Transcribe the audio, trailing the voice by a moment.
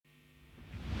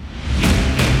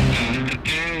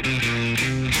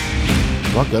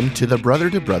Welcome to the Brother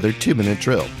to Brother 2-Minute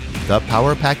Drill, the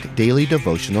power-packed daily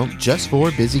devotional just for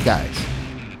busy guys.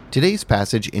 Today's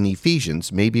passage in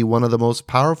Ephesians may be one of the most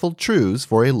powerful truths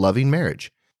for a loving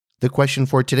marriage. The question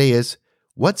for today is,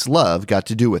 what's love got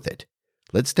to do with it?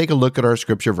 Let's take a look at our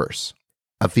scripture verse.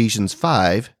 Ephesians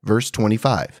 5, verse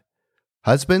 25.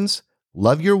 Husbands,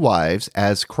 love your wives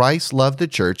as Christ loved the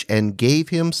church and gave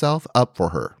himself up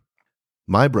for her.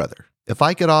 My brother, if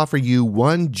I could offer you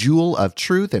one jewel of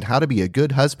truth in how to be a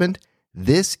good husband,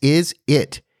 this is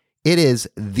it. It is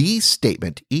the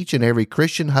statement each and every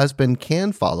Christian husband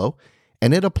can follow,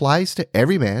 and it applies to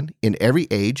every man in every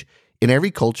age, in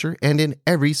every culture, and in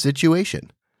every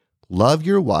situation. Love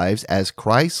your wives as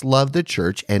Christ loved the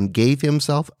church and gave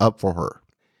himself up for her.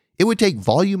 It would take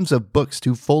volumes of books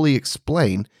to fully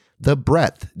explain the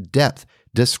breadth, depth,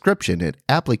 description, and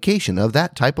application of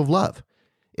that type of love.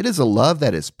 It is a love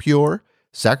that is pure,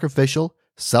 sacrificial,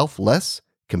 selfless,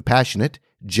 compassionate,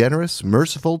 generous,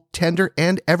 merciful, tender,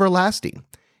 and everlasting.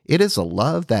 It is a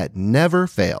love that never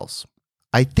fails.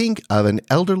 I think of an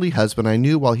elderly husband I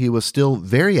knew while he was still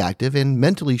very active and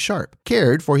mentally sharp,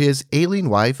 cared for his ailing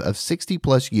wife of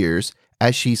 60-plus years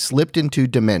as she slipped into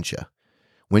dementia.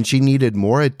 When she needed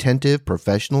more attentive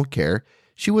professional care,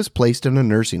 she was placed in a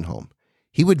nursing home.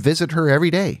 He would visit her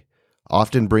every day,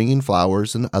 often bringing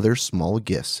flowers and other small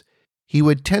gifts. He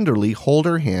would tenderly hold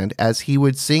her hand as he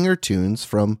would sing her tunes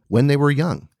from when they were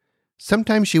young.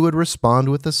 Sometimes she would respond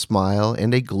with a smile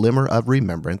and a glimmer of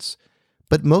remembrance,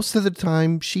 but most of the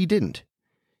time she didn't.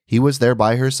 He was there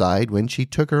by her side when she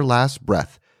took her last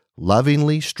breath,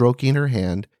 lovingly stroking her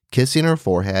hand, kissing her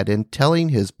forehead, and telling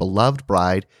his beloved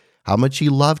bride how much he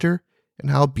loved her and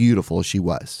how beautiful she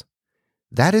was.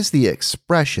 That is the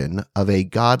expression of a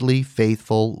godly,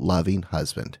 faithful, loving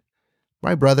husband.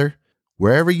 My brother,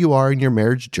 wherever you are in your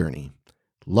marriage journey,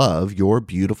 love your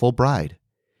beautiful bride.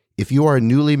 If you are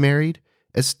newly married,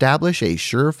 establish a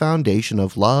sure foundation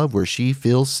of love where she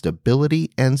feels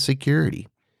stability and security.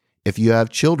 If you have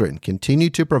children,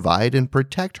 continue to provide and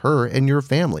protect her and your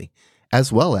family,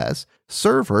 as well as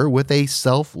serve her with a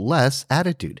selfless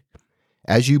attitude.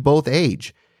 As you both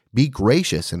age, be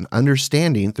gracious and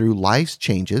understanding through life's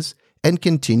changes and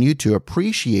continue to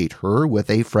appreciate her with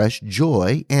a fresh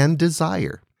joy and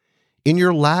desire. In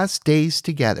your last days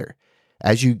together,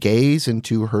 as you gaze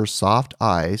into her soft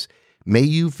eyes, may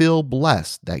you feel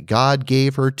blessed that God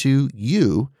gave her to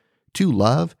you to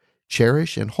love,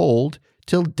 cherish, and hold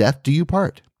till death do you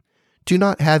part. Do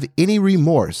not have any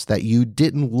remorse that you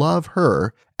didn't love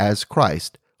her as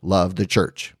Christ loved the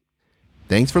church.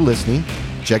 Thanks for listening.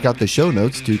 Check out the show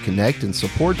notes to connect and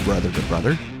support Brother to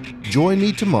Brother. Join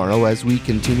me tomorrow as we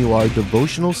continue our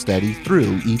devotional study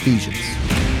through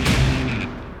Ephesians.